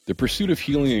The pursuit of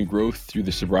healing and growth through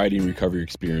the sobriety and recovery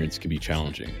experience can be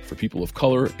challenging. For people of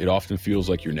color, it often feels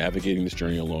like you're navigating this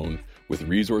journey alone, with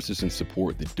resources and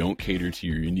support that don't cater to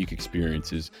your unique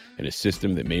experiences and a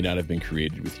system that may not have been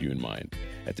created with you in mind.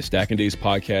 At the Stacking Days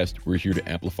podcast, we're here to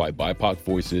amplify BIPOC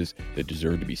voices that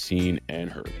deserve to be seen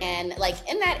and heard. And like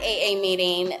in that AA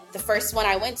meeting, the first one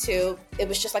I went to, it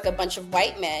was just like a bunch of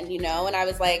white men, you know, and I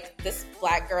was like, this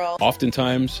Black girl.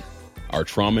 Oftentimes, our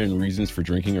trauma and reasons for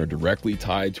drinking are directly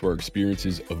tied to our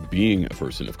experiences of being a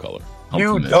person of color.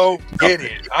 You don't get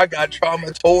it. I got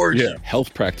trauma towards you.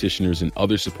 Health practitioners and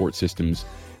other support systems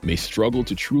may struggle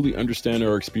to truly understand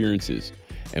our experiences,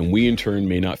 and we in turn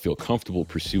may not feel comfortable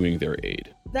pursuing their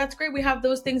aid. That's great. We have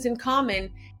those things in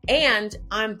common, and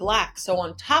I'm Black. So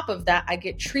on top of that, I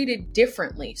get treated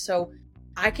differently. So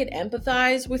I could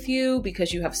empathize with you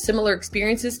because you have similar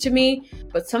experiences to me,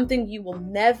 but something you will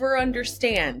never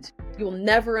understand. You will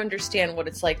never understand what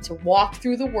it's like to walk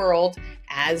through the world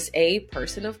as a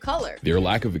person of color. Their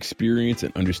lack of experience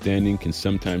and understanding can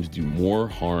sometimes do more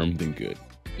harm than good.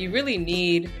 You really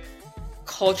need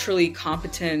culturally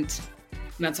competent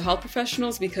mental health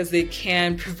professionals because they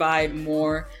can provide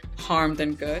more harm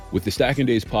than good. With the Stacking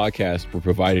Days podcast, we're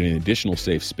providing an additional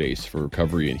safe space for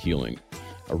recovery and healing,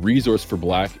 a resource for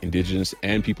Black, Indigenous,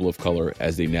 and people of color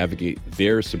as they navigate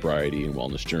their sobriety and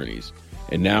wellness journeys.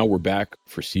 And now we're back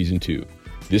for season 2.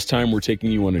 This time we're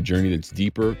taking you on a journey that's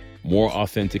deeper, more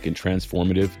authentic, and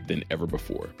transformative than ever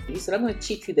before. He said, I'm going to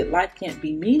teach you that life can't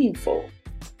be meaningful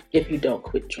if you don't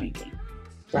quit drinking,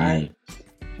 right?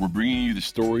 We're bringing you the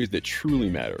stories that truly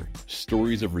matter,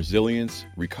 stories of resilience,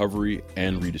 recovery,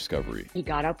 and rediscovery. He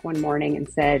got up one morning and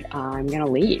said, I'm going to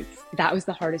leave. That was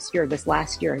the hardest year. This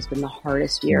last year has been the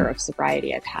hardest year of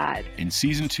sobriety I've had. In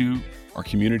season 2, our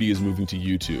community is moving to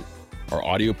YouTube. Our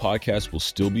audio podcast will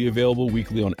still be available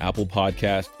weekly on Apple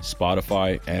Podcasts,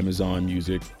 Spotify, Amazon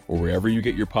Music, or wherever you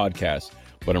get your podcasts.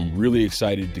 But I'm really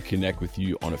excited to connect with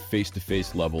you on a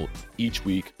face-to-face level each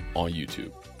week on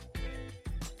YouTube.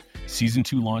 Season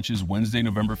 2 launches Wednesday,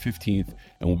 November 15th,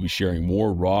 and we'll be sharing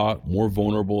more raw, more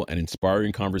vulnerable, and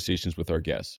inspiring conversations with our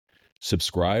guests.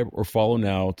 Subscribe or follow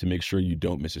now to make sure you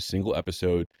don't miss a single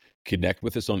episode. Connect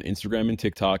with us on Instagram and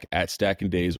TikTok at Stacking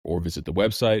Days, or visit the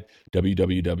website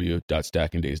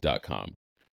www.stackingdays.com.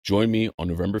 Join me on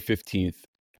November 15th,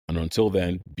 and until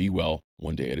then, be well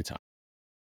one day at a time.